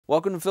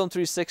Welcome to Film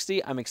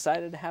 360. I'm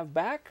excited to have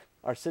back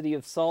our City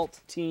of Salt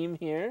team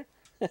here.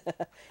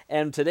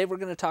 And today we're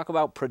going to talk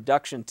about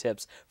production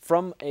tips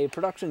from a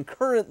production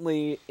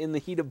currently in the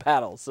heat of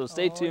battle. So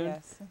stay tuned.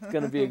 Yes. It's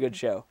going to be a good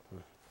show.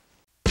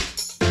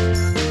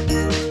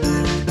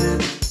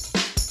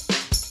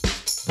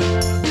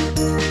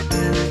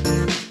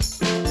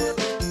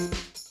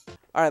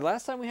 All right,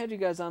 last time we had you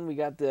guys on,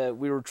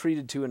 we were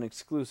treated to an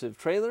exclusive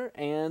trailer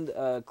and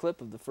a clip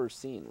of the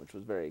first scene, which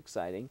was very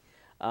exciting.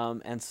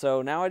 And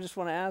so now I just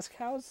want to ask,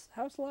 how's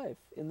life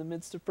in the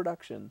midst of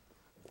production?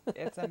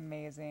 It's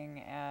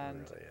amazing, and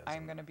really is.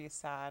 I'm going to be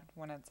sad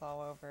when it's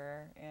all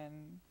over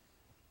in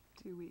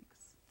 2 weeks.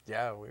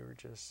 Yeah, we were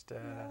just.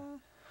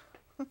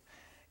 It's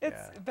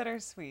Yeah.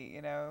 bittersweet,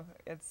 you know.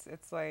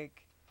 It's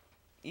like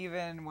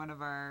even one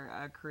of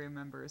our crew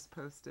members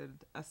posted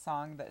a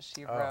song that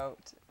she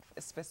wrote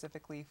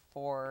specifically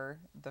for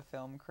the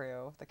film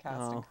crew, the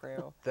cast and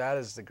crew. That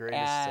is the greatest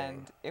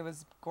And thing. it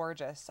was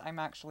gorgeous. I'm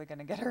actually going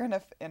to get her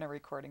in a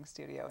recording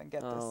studio and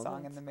get this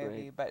song in the that's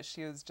movie. great. But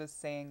she was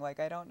just saying, like,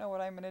 I don't know what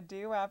I'm going to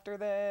do after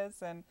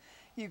this. And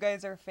you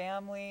guys are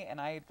family.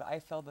 And I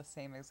feel the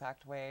same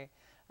exact way.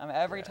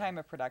 Every time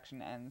a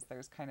production ends,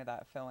 there's kind of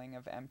that feeling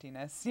of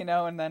emptiness, you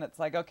know? And then it's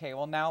like, okay,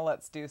 well, now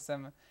let's do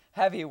some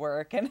heavy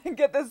work and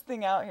get this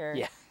thing out here.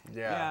 Yeah.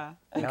 Yeah.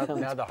 Yeah.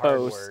 Now the hard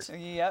post. work.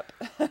 Yep.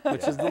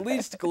 Which is the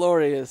least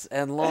glorious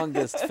and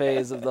longest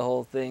phase of the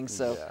whole thing.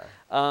 So,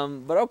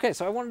 but okay.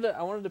 So I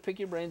wanted to pick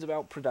your brains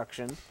about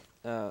production,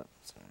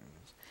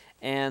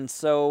 and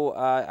so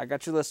I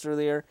got your list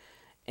earlier,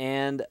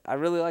 and I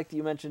really like that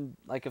you mentioned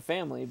like a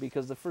family,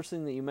 because the first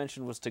thing that you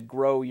mentioned was to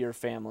grow your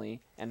family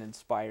and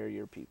inspire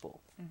your people.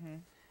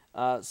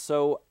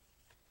 So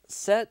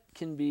set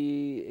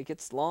it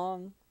gets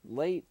long,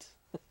 late.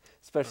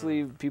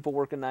 Especially people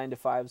working 9 to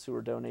 5s who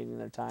are donating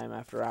their time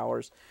after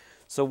hours.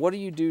 So what do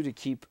you do to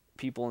keep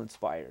people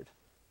inspired?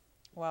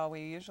 Well,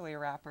 we usually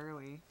wrap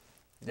early.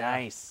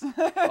 Nice.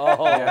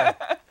 Oh, Yeah.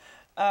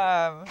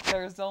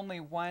 There's only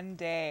one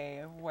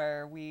day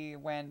where we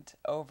went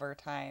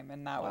overtime,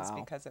 and that was Wow.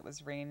 because it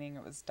was raining,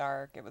 it was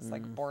dark, it was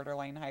like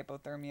borderline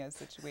hypothermia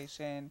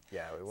situation.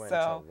 Yeah, we went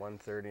So- till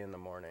 1:30 in the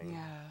morning.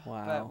 Yeah,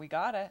 Wow. but we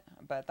got it.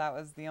 But that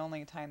was the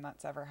only time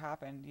that's ever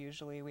happened.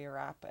 Usually we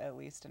wrap at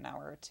least an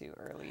hour or two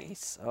early.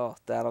 nice. Oh,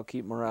 that'll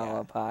keep morale Yeah.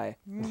 up high.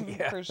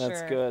 Yeah. For sure.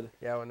 That's good.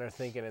 Yeah, when they're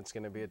thinking it's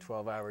going to be a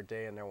 12-hour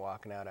day and they're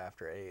walking out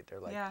after 8, they're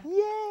like, Yeah.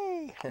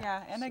 yay!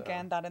 Yeah, and So-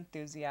 again, that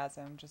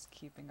enthusiasm, just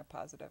keeping a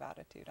positive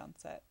attitude on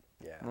set.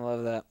 Yeah. I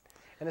love that.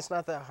 And it's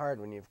not that hard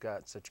when you've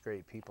got such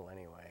great people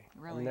anyway.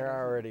 Really And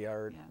they're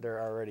isn't.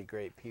 they're already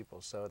great people,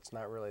 so it's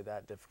not really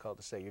that difficult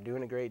to say you're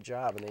doing a great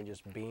job, and they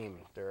just beam.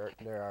 They're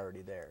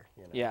already there,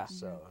 you know. Yeah.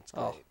 So it's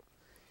Oh. great.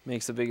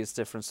 Makes the biggest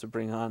difference to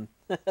bring on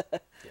Yeah.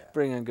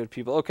 bring on good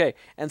people. Okay,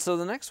 and so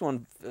the next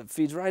one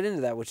feeds right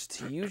into that, which is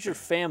to use your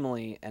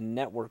family and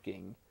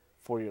networking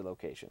for your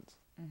locations.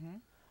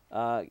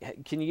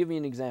 Can you give me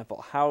an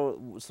example? How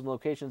some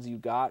locations you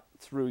got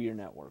through your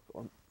network,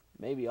 or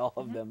maybe all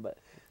of them, but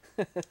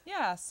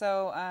Yeah,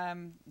 so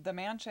the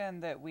mansion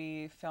that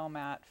we film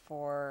at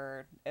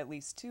for at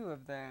least 2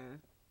 of the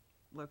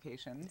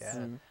locations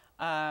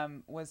Yeah.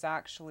 was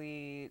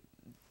actually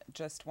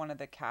just one of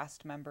the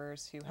cast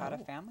members who had a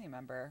family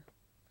member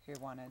who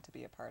wanted to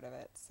be a part of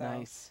it. So,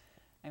 nice.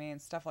 I mean,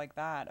 stuff like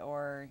that,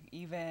 or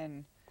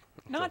even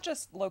not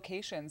just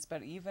locations,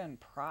 but even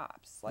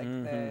props, like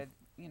the,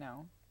 you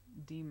know,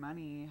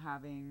 D-Money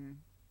having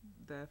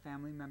the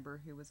family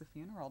member who was a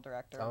funeral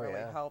director really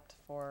yeah. helped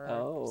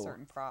for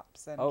certain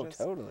props. And Oh, just,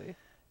 totally.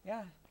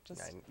 yeah,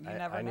 just you I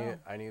never know.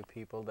 I knew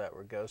people that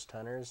were ghost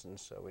hunters, and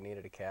so we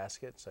needed a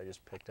casket, so I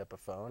just picked up a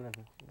phone and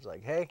was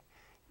like, hey,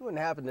 you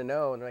wouldn't happen to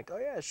know? And they're like, oh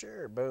yeah,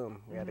 sure.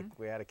 Boom. We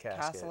had a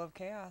casket. Castle of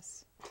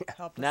Chaos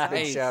helped us Nice. out.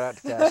 Big shout out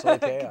to Castle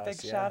of Chaos.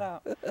 Big yeah. shout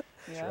out.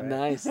 Yeah. right.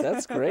 Nice.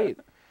 That's great.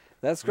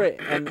 That's great.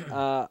 And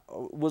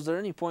was there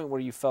any point where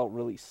you felt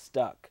really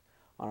stuck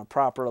on a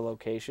proper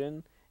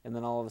location, and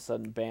then all of a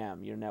sudden,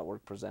 bam, your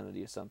network presented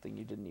you something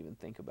you didn't even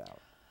think about?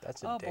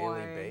 That's a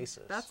daily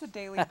basis. That's a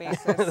daily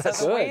basis.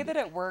 So the way good. that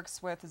it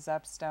works with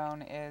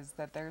Zepstone is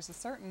that there's a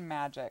certain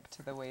magic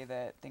to the way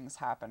that things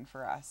happen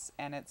for us,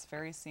 and it's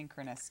very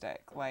synchronistic.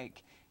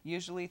 Like,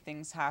 usually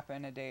things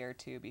happen a day or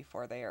 2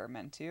 before they are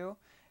meant to,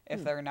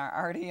 if they're not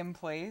already in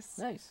place.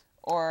 Nice.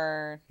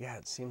 Or Yeah,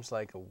 it seems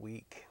like a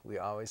week. We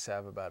always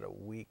have about a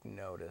week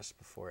notice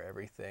before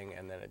everything,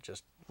 and then it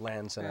just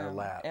lands in our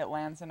lap. it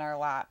lands in our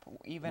lap.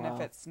 Even if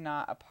Wow. it's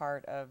not a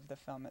part of the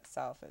film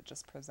itself, it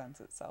just presents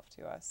itself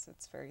to us.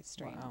 It's very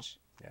strange.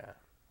 Yeah.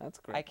 That's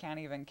great. I can't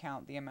even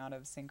count the amount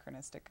of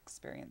synchronistic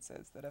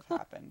experiences that have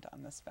happened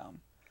on this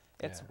film.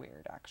 It's Yeah.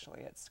 weird,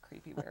 actually. It's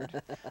creepy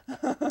weird.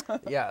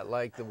 Yeah,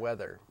 like the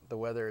weather. The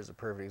weather is a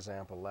perfect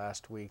example.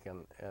 Last week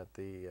on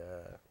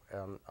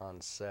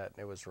set,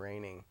 it was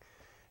raining,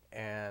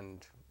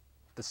 and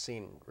the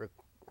scene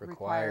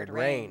required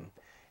rain.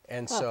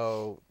 And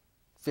so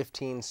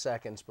 15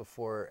 seconds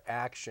before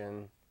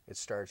action, it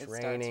starts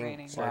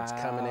raining. Starts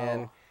coming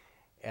in,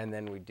 and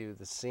then we do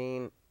the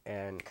scene,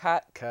 and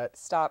Cut. cut.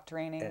 Stopped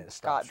raining. And it Got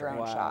stops drone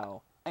raining. shot.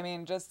 Wow. I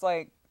mean, just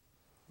like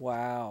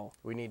Wow.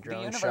 We need the drone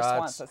universe shots.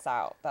 wants us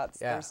out.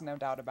 There's no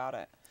doubt about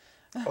it.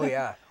 Oh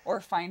yeah. Or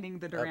finding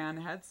the Duran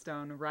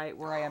headstone right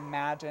where I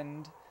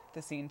imagined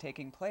the scene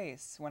taking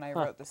place when I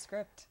wrote the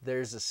script.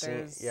 There's a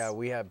scene. There's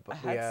we have a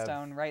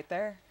headstone right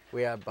there,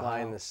 we have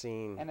behind the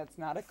scene and it's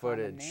not a common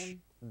footage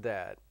name.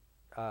 that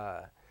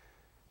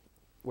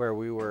where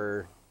we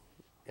were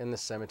in the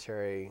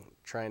cemetery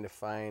trying to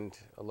find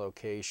a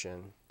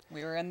location.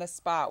 We were in the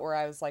spot where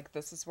I was like,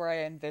 this is where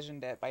I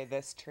envisioned it, by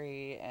this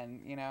tree, and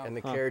And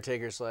the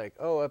caretaker's like,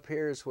 oh, up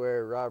here's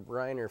where Rob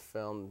Reiner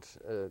filmed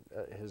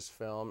his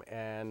film,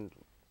 and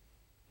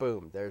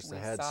boom, there's the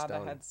headstone. We saw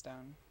the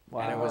headstone.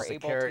 Wow. And it was the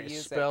character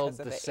spelled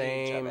the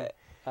same.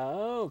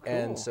 Oh, cool.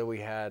 And so we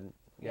had,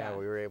 Yeah.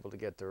 we were able to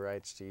get the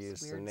rights to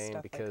use the weird name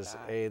stuff like because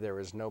that. there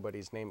was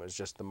nobody's name. It was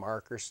just the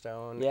marker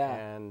stone. Yeah.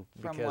 And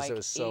From because like it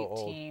was so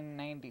old.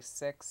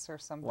 1896 or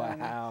something.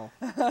 Wow.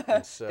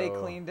 And so, They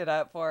cleaned it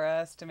up for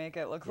us to make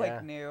it look Yeah.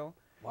 like new.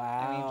 Wow.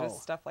 I mean,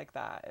 just stuff like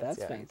that. That's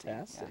It's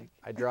fantastic. Yeah.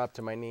 I dropped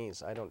to my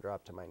knees. I don't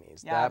drop to my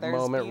knees. Yeah, that there's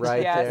moment BTS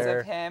right there.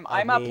 of him. of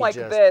I'm up me like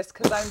just- this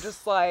because I'm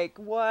just like,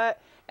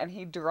 what? And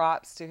he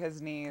drops to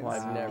his knees. Wow.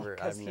 I've never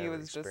Because he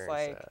was just experienced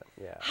like, that.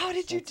 Yeah. how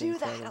did you That's do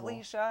that, incredible.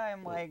 Alicia?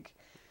 I'm like,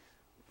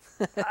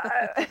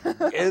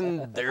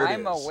 And there it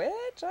I'm a is.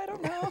 witch? I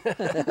don't know.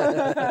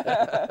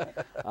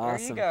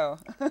 Awesome. There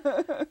you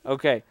go.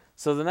 Okay,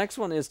 so the next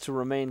one is to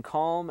remain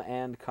calm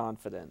and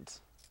confident.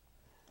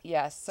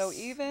 Yes, so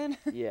even,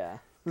 Yeah.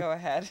 go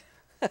ahead.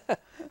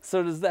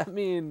 So does that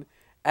mean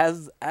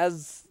as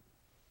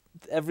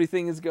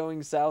everything is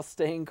going south,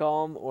 staying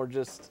calm, or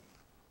just?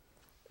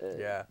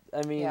 Yeah.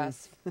 I mean,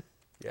 Yes.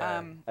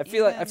 Yeah. I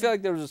feel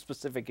like there was a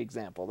specific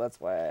example. That's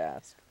why I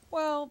asked.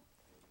 Well,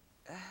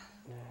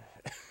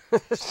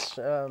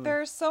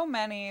 there's so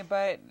many,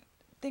 but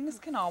things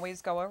can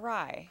always go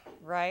awry,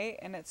 right?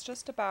 And it's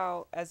just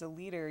about, as a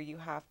leader, you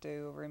have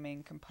to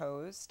remain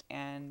composed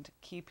and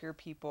keep your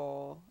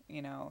people,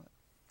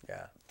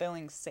 yeah.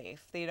 feeling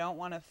safe. They don't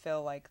want to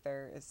feel like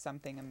there is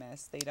something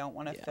amiss. They don't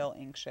want to Yeah. feel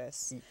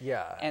anxious.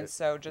 Yeah. And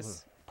so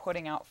just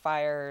putting out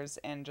fires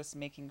and just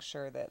making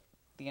sure that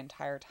the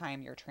entire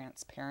time you're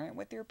transparent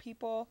with your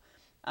people,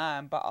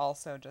 but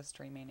also just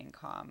remaining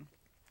calm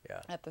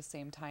Yeah. at the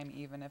same time,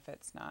 even if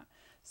it's not.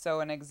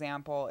 So an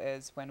example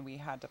is when we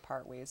had to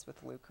part ways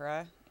with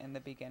Lucra in the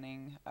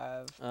beginning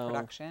of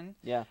production,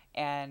 Yeah.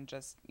 and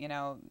just,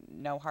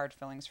 no hard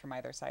feelings from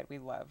either side. We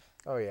love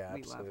Oh yeah. we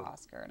Absolutely. love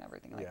Oscar and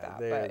everything like Yeah.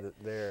 that.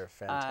 They're a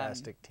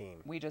fantastic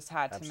team. We just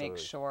had to Absolutely. make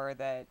sure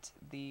that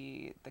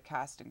the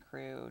cast and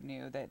crew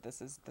knew that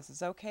this is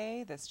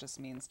okay. This just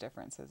means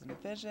differences in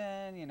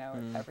vision.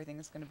 Everything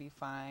is going to be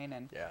fine,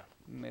 and Yeah.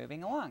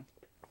 moving along.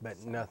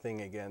 But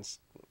nothing against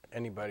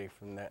anybody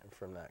from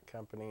that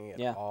company at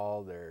Yeah.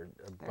 all. They're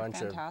a They're bunch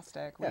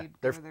fantastic. yeah, We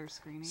they're go to their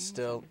screenings.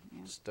 still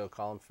and, still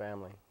call them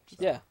family. So,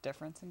 Yeah.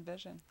 difference in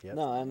vision. Yep.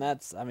 No, and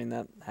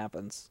that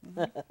happens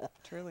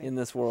Truly. in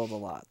this world a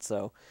lot.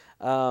 So,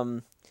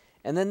 and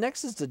then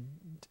next is to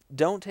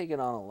don't take it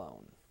on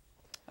alone.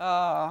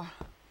 Oh,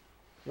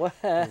 What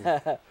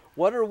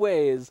what are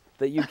ways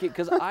that you can?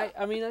 Because I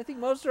think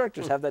most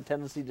directors have that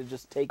tendency to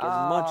just take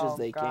as much as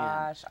they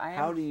gosh, can.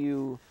 How do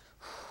you?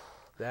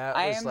 That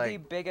I was am like the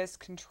biggest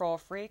control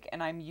freak,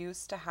 and I'm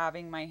used to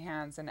having my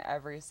hands in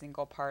every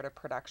single part of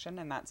production,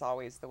 and that's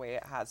always the way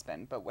it has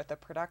been. But with a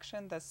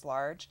production this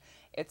large,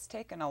 it's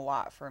taken a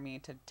lot for me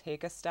to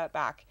take a step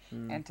back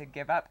and to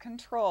give up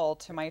control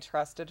to my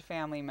trusted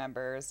family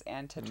members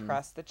and to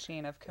trust the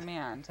chain of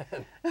command.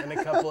 and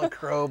a couple of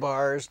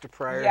crowbars to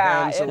pry your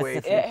Yeah, hands away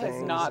it from has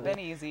things. not been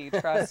easy,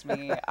 trust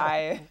me.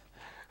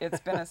 It's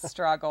been a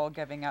struggle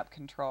giving up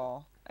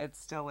control. It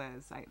still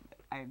is.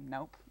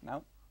 Nope.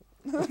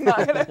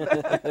 Not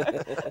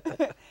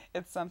gonna-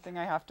 It's something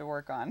I have to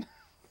work on.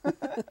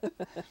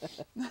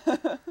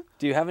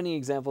 Do you have any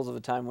examples of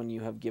a time when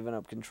you have given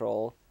up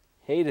control,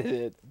 hated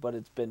it, but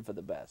it's been for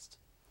the best?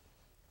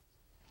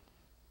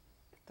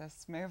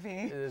 This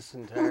movie. This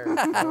entire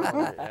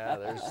film,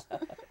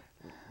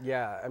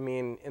 I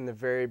mean, in the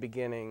very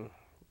beginning,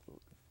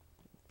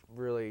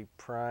 really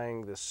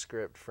prying the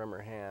script from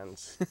her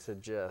hands to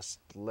just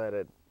let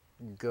it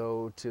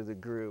go to the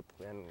group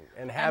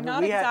and have I'm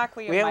not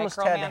exactly a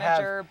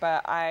micromanager,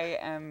 but I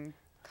am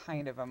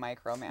kind of a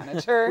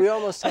micromanager. we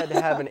almost had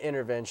to have an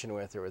intervention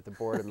with her, with the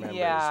board of members.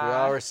 Yeah. We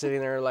all were sitting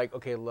there like,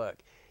 okay, look,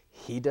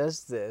 he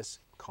does this,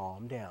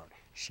 calm down.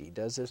 She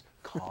does this,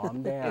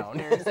 calm down.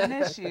 If there's an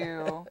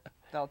issue,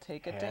 they'll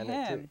take it to Hand it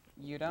to- him.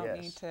 You don't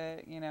need to,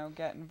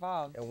 get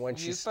involved. And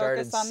once you you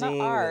started focus on seeing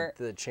the art.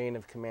 the chain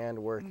of command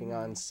working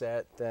on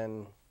set,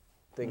 then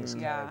things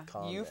kind Yeah, of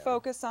calm you down.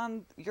 focus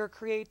on your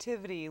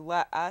creativity.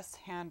 Let us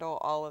handle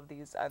all of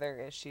these other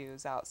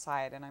issues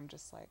outside. And I'm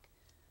just like,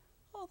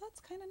 oh, that's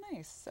kind of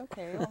nice.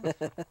 Okay.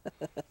 Well.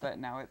 But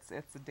no, it's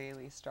a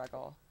daily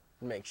struggle.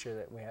 Make sure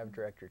that we have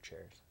director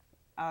chairs.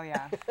 Oh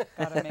yeah,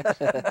 gotta make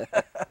sure.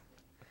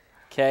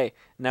 Okay,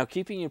 now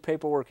keeping your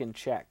paperwork in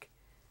check.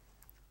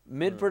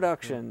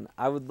 Mid-production,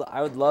 I would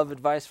love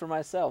advice for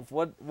myself.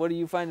 What do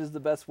you find is the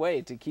best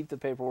way to keep the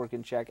paperwork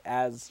in check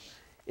as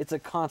it's a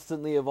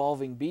constantly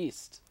evolving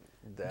beast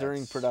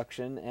during That's-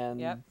 production, and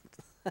Yep.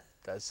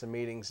 That's the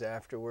meetings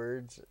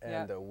afterwards and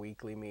Yep. the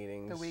weekly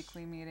meetings. The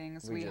weekly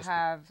meetings. We We just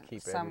have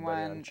keep everybody on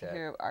someone check.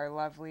 who, our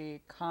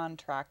lovely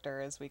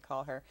contractor, as we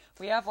call her.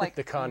 We have like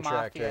The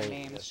contractor, mafia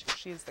names.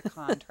 She's the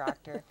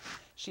contractor.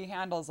 She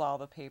handles all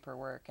the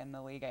paperwork and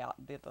the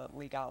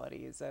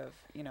legalities of,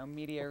 you know,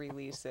 media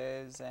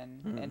releases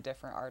and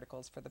different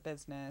articles for the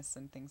business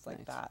and things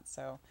like that.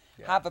 So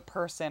have a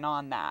person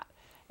on that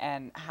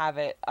and have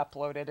it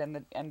uploaded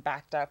and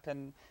backed up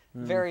in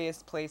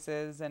various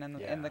places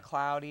and in the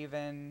cloud,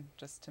 even,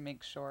 just to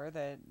make sure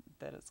that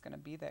it's going to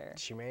be there.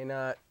 She may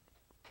not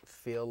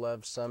feel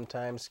love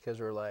sometimes because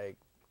we're like,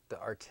 the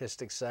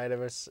artistic side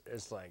of us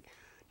is like,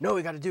 no,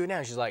 we got to do it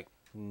now. She's like,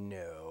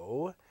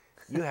 no,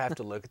 you have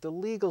to look at the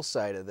legal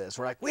side of this.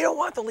 We're like, we don't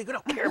want the legal,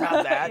 we don't care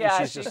about that. Yeah,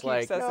 and she's she just keeps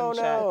like, us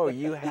in no, check.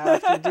 you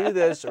have to do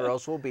this or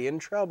else we'll be in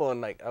trouble. And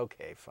like,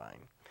 okay, fine.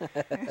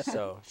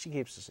 So she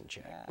keeps us in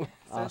check. Yeah.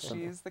 So Awesome.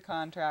 she's the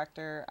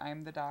contractor.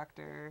 I'm the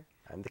doctor.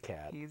 I'm the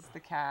cat. He's the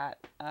cat.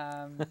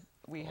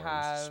 We Orange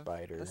have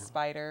spider. the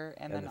spider,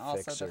 and then the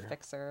also fixer. the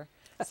fixer.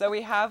 So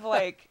we have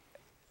like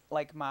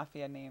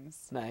mafia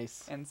names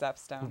nice. in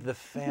Zepstone. The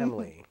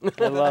family.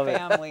 I love it.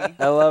 Family.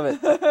 I love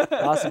it.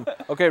 Awesome.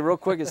 Okay, real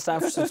quick, it's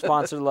time for some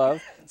sponsor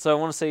love. So I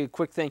want to say a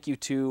quick thank you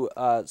to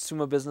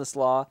Summa Business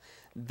Law.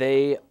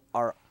 They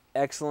are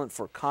excellent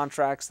for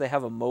contracts. They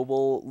have a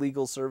mobile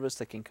legal service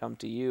that can come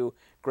to you.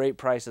 Great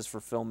prices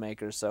for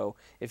filmmakers. So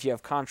if you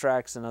have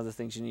contracts and other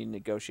things you need to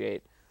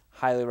negotiate,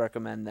 highly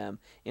recommend them.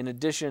 In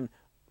addition,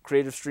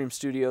 Creative Stream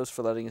Studios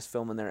for letting us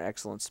film in their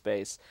excellent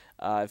space.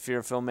 If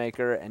you're a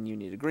filmmaker and you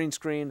need a green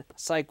screen, a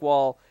cyc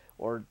wall,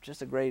 or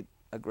just a great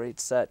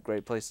set,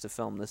 great place to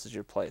film, this is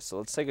your place. So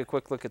let's take a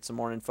quick look at some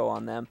more info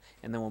on them,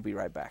 and then we'll be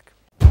right back.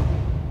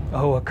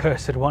 Oh,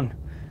 accursed one.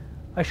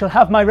 I shall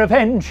have my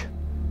revenge.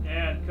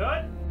 And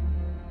cut.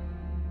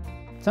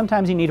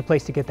 Sometimes you need a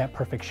place to get that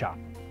perfect shot,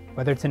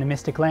 whether it's in a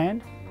mystic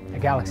land, a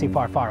galaxy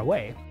far, far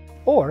away,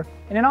 or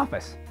in an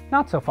office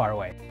not so far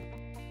away.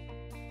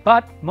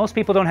 But most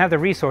people don't have the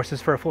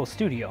resources for a full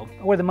studio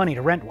or the money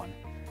to rent one.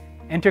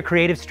 Enter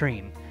Creative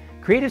Stream.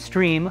 Creative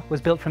Stream was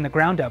built from the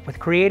ground up with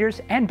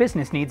creators and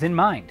business needs in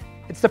mind.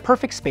 It's the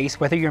perfect space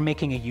whether you're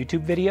making a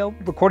YouTube video,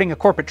 recording a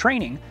corporate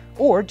training,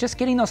 or just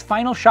getting those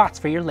final shots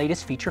for your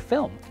latest feature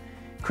film.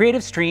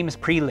 Creative Stream is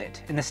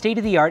pre-lit, and the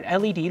state-of-the-art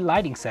LED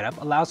lighting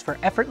setup allows for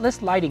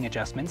effortless lighting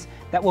adjustments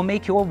that will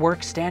make your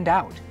work stand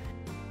out.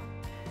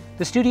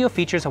 The studio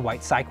features a white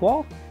cyc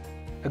wall,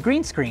 a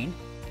green screen,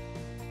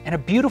 and a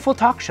beautiful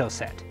talk show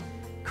set.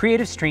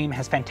 Creative Stream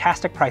has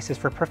fantastic prices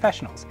for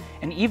professionals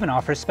and even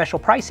offers special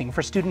pricing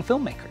for student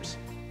filmmakers.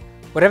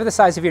 Whatever the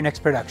size of your next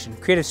production,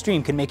 Creative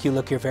Stream can make you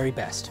look your very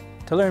best.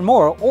 To learn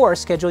more or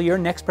schedule your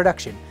next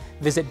production,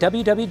 visit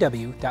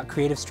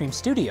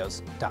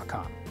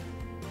www.creativestreamstudios.com.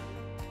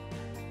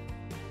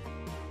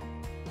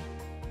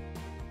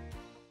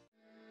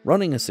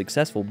 Running a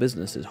successful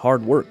business is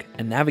hard work,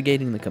 and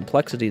navigating the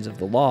complexities of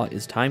the law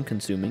is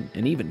time-consuming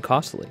and even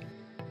costly.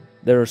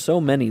 There are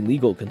so many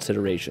legal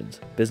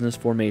considerations: business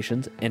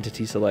formations,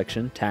 entity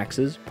selection,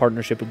 taxes,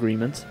 partnership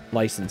agreements,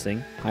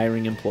 licensing,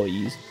 hiring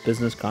employees,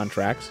 business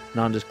contracts,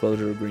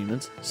 non-disclosure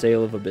agreements,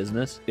 sale of a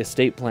business,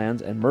 estate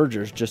plans, and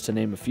mergers, just to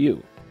name a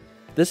few.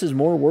 This is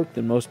more work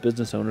than most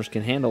business owners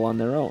can handle on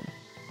their own.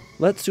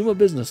 Let Summa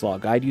Business Law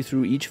guide you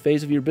through each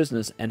phase of your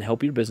business and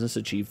help your business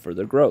achieve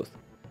further growth.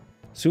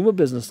 Summa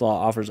Business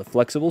Law offers a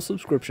flexible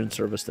subscription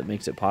service that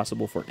makes it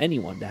possible for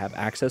anyone to have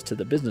access to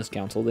the business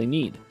counsel they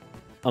need.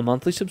 A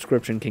monthly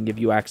subscription can give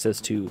you access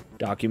to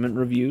document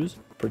reviews,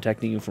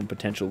 protecting you from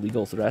potential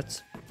legal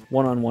threats,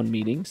 one-on-one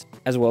meetings,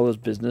 as well as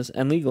business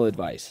and legal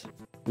advice.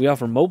 We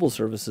offer mobile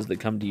services that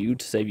come to you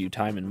to save you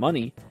time and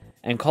money,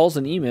 and calls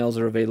and emails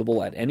are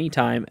available at any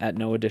time at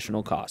no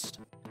additional cost.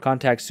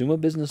 Contact Summa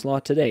Business Law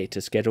today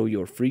to schedule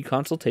your free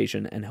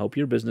consultation and help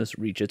your business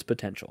reach its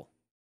potential.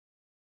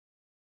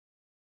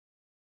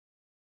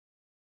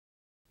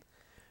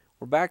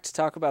 We're back to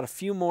talk about a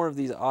few more of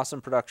these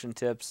awesome production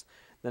tips.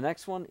 The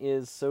next one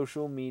is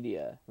social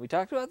media. We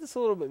talked about this a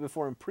little bit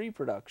before in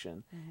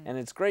pre-production, and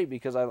it's great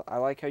because I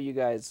like how you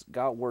guys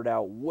got word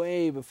out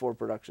way before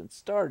production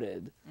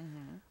started.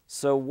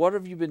 So what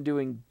have you been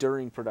doing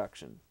during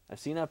production? I've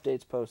seen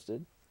updates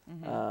posted.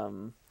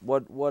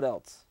 What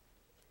else?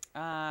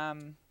 How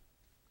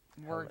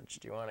much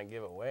do you want to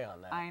give away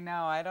on that? I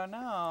know, I don't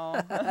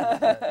know.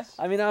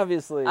 I mean,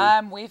 obviously.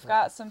 We've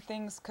got some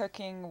things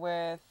cooking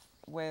with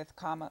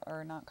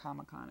not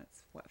Comic-Con,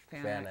 it's what,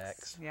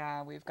 FanX.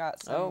 Yeah, we've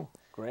got some. Oh,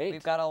 great.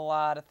 We've got a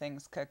lot of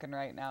things cooking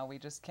right now. We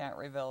just can't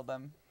reveal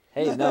them.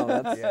 Hey, no,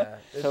 that's Yeah,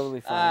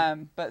 totally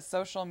fine. But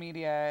social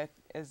media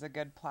is a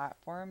good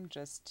platform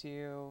just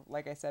to,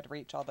 like I said,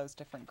 reach all those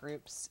different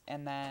groups.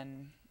 And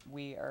then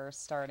we are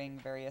starting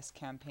various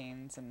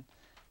campaigns and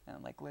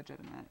like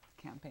legitimate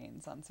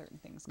campaigns on certain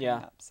things coming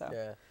up. So.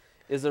 yeah.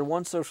 Is there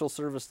one social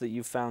service that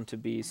you found to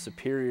be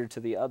superior to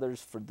the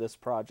others for this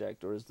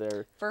project, or is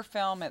there? For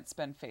film, it's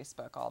been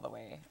Facebook all the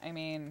way. I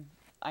mean,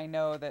 I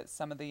know that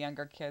some of the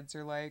younger kids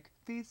are like,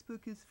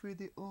 Facebook is for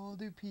the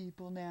older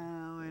people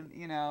now, and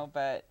you know,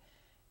 but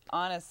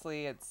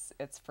honestly, it's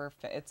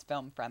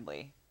film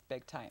friendly,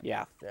 big time.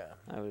 Yeah, Yeah.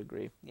 I would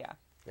agree. Yeah.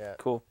 Yeah.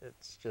 Cool.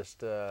 It's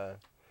just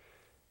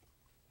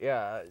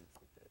yeah,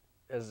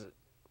 as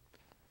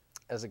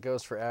it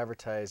goes for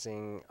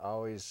advertising,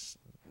 always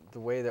the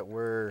way that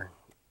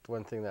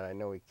one thing that I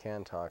know we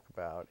can talk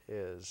about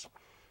is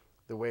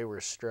the way we're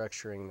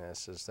structuring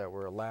this is that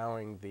we're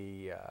allowing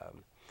the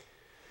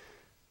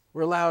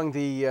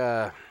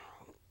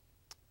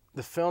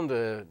film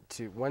to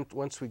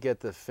once we get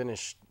the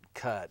finished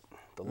cut,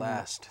 the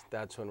last,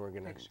 that's when we're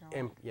gonna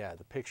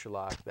the picture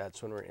lock.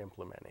 That's when we're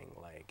implementing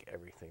like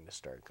everything to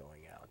start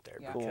going out there,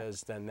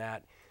 because then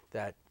that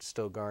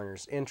still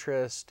garners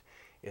interest.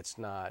 It's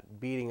not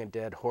beating a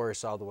dead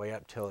horse all the way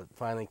up till it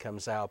finally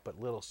comes out, but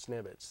little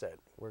snippets that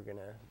we're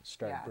gonna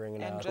start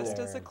bringing out. And just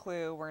as a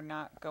clue, we're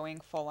not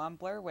going full on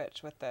Blair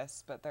Witch with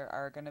this, but there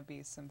are going to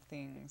be some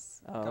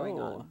things going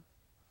on.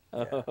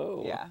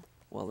 Oh. Yeah.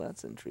 Well,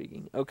 that's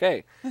intriguing.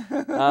 Okay.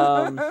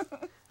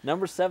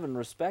 Number 7,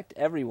 respect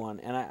everyone.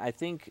 And I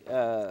think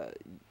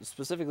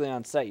specifically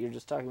on set, you're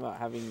just talking about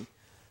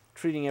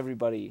treating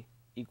everybody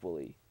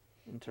equally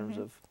in terms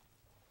of.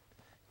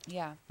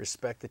 Yeah.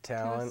 Respect the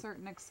talent. To a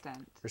certain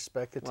extent.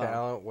 Respect the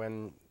talent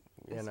when,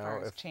 as know,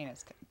 far as if chain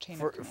of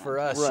for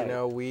us, right. you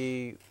know,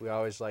 we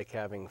always like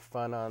having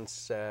fun on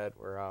set.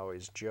 We're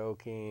always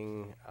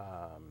joking.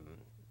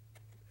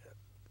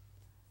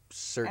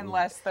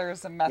 Unless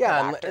there's a method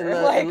actor.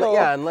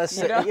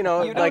 Unless you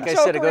know, like I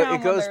said,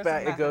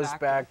 it goes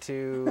back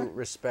to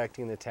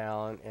respecting the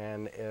talent,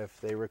 and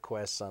if they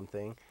request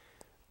something,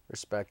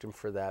 respect them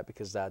for that,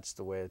 because that's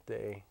the way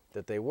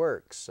that they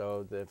work.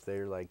 So that if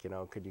they're like, you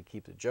know, could you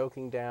keep the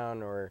joking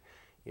down, or,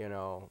 you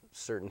know,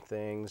 certain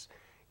things,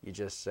 you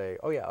just say,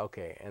 oh yeah,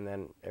 okay, and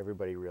then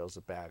everybody reels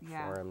it back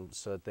for them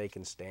so that they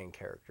can stay in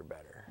character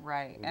better.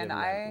 Right, and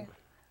I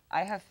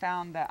have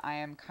found that I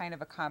am kind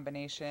of a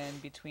combination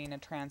between a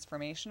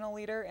transformational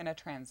leader and a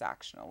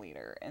transactional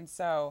leader. And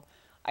so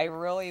I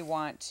really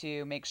want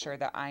to make sure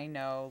that I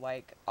know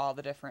like all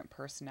the different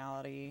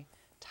personality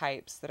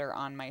types that are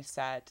on my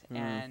set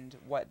and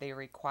what they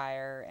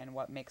require and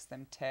what makes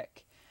them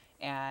tick,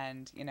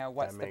 and you know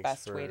what's the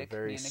best way to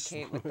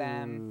communicate with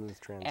them.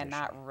 And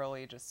that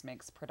really just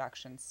makes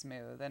production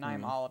smooth. And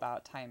I'm all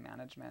about time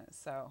management.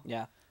 So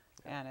yeah.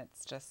 And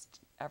it's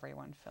just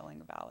everyone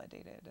feeling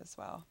validated as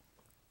well.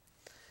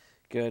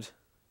 Good.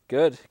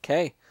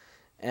 Okay.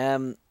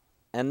 And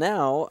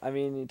now, I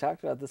mean, you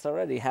talked about this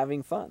already,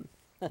 having fun.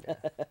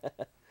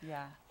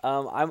 Yeah.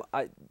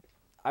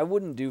 I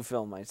wouldn't do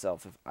film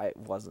myself if it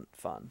wasn't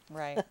fun.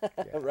 Right.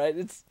 Right?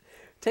 It's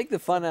take the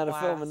fun out of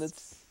film, and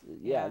it's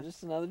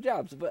just another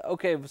job. So, but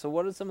okay, so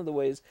what are some of the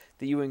ways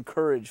that you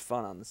encourage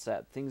fun on the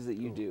set? Things that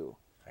you do.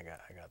 I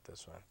got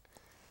this one.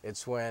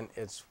 It's when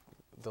it's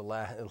the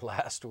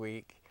last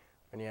week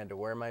when you had to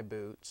wear my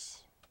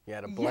boots, you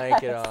had a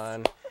blanket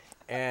on,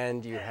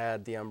 and you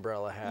had the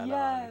umbrella hat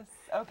on.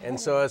 Okay. And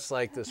so it's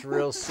like this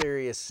real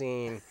serious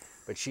scene,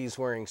 but she's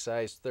wearing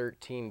size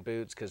 13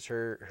 boots because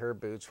her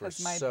boots were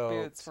soaked. Because my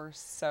boots were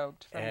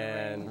soaked from the rain.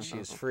 And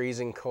she's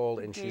freezing cold,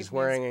 and she's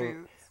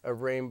wearing a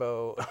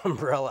rainbow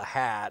umbrella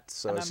hat,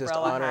 so it's just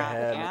on her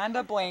head. And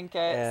a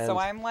blanket. So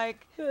I'm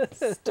like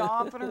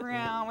stomping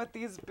around with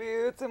these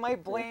boots and my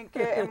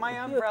blanket and my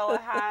umbrella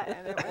hat,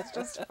 and it was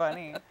just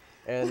funny.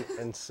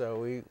 And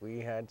so we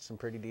had some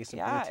pretty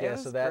decent it BTS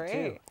was of that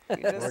great.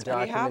 too. More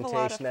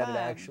documentation that it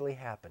actually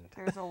happened.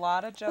 There's a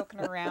lot of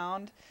joking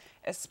around,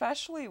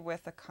 especially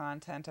with the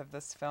content of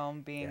this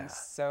film being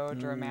so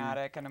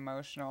dramatic and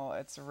emotional.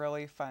 It's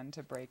really fun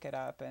to break it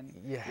up and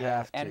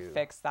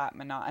fix that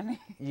monotony.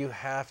 You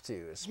have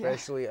to,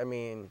 especially I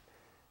mean,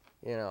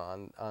 you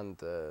know, on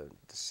the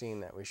scene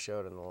that we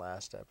showed in the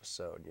last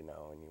episode, you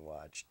know, when you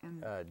watched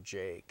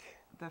Jake.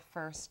 The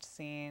first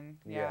scene,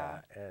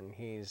 and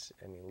he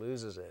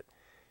loses it.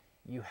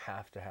 You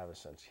have to have a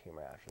sense of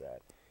humor after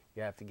that.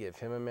 You have to give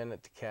him a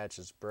minute to catch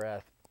his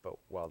breath, but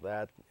while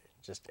that,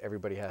 just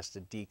everybody has to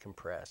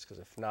decompress, because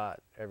if not,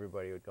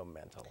 everybody would go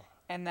mental.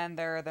 And then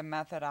there are the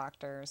method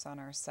actors on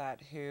our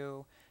set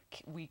who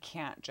we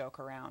can't joke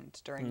around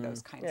during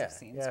those kinds of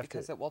scenes,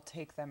 because it will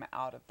take them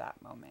out of that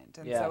moment.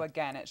 And so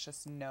again, it's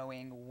just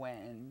knowing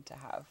when to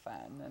have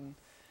fun, and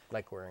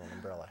like wearing an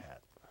umbrella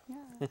hat.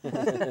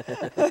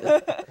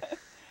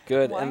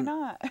 Good. Why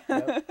not?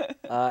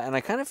 And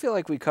I kind of feel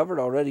like we covered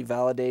already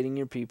validating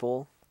your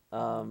people.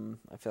 I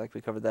feel like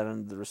we covered that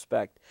under the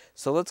respect.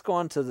 So let's go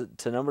on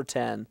to number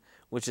 10,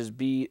 which is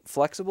be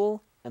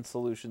flexible and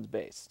solutions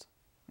based.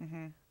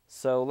 Mm-hmm.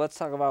 So let's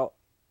talk about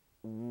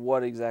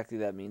what exactly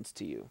that means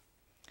to you.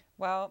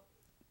 Well,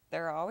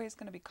 there are always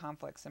going to be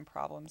conflicts and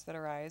problems that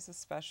arise,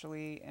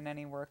 especially in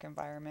any work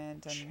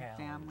environment and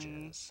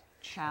family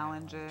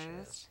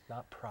challenges.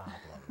 Not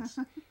problems.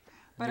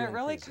 But it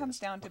really comes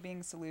down to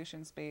being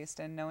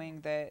solutions-based and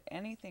knowing that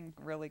anything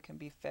really can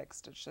be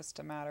fixed. It's just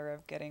a matter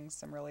of getting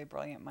some really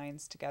brilliant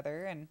minds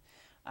together and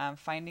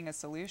finding a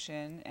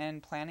solution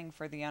and planning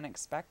for the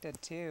unexpected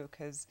too.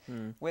 Because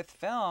with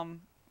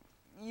film,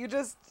 you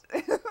just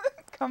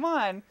come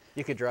on.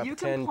 You could drop You a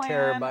can 10 plan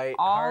terabyte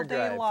all hard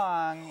day drive.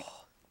 long,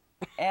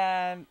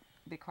 and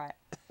be quiet.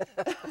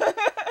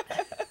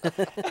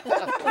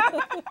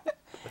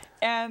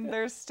 And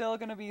there's still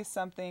going to be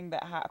something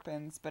that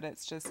happens, but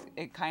it's just,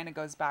 it kind of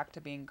goes back to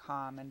being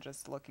calm and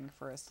just looking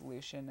for a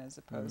solution as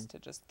opposed to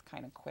just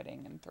kind of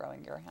quitting and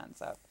throwing your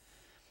hands up.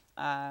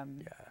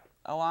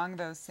 Along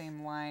those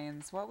same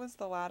lines, what was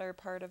the latter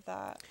part of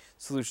that?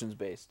 Solutions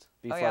based.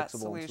 Be Oh,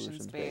 flexible and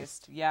solutions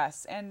based.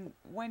 Yes. And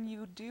when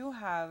you do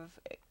have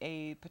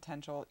a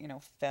potential,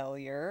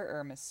 failure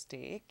or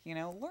mistake,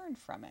 learn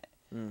from it.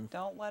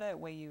 Don't let it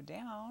weigh you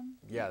down.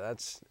 Yeah,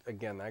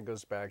 that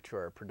goes back to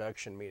our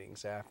production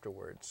meetings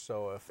afterwards.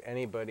 So if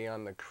anybody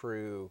on the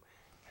crew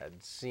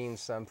had seen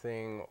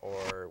something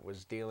or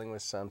was dealing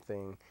with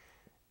something,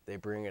 they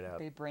bring it up.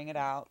 They bring it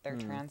out. They're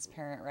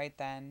transparent right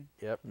then.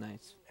 Yep.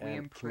 Nice. We And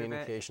improve it.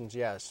 communications,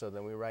 yeah. So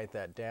then we write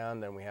that down,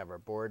 then we have our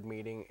board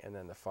meeting, and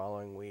then the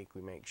following week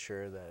we make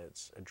sure that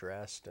it's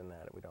addressed and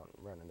that we don't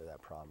run into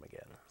that problem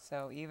again.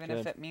 So even Good.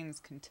 if it means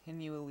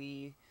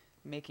continually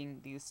making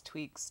these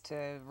tweaks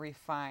to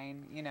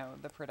refine,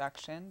 the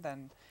production,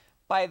 then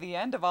by the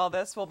end of all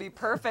this will be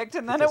perfect,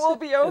 and then it will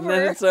be over. And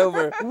then it's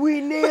over. We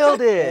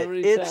nailed it!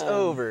 Every It's time.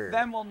 over.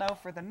 Then we'll know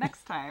for the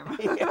next time.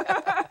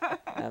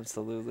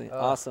 Absolutely.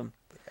 Awesome.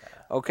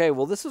 Okay,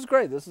 well, this was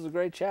great. This was a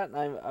great chat, and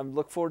I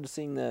look forward to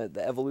seeing the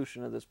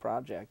evolution of this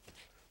project.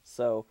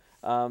 So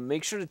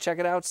make sure to check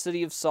it out,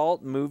 City of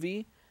Salt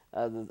movie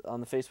on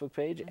the Facebook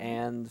page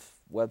and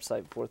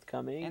website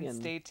forthcoming. And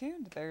stay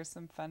tuned. There's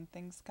some fun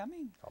things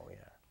coming. Oh, yeah.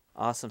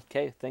 Awesome.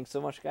 Okay, thanks so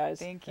much, guys.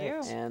 Thank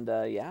you. And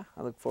I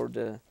look forward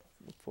to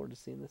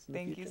seeing this in the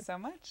Thank future. you so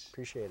much.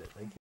 Appreciate it.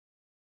 Thank you.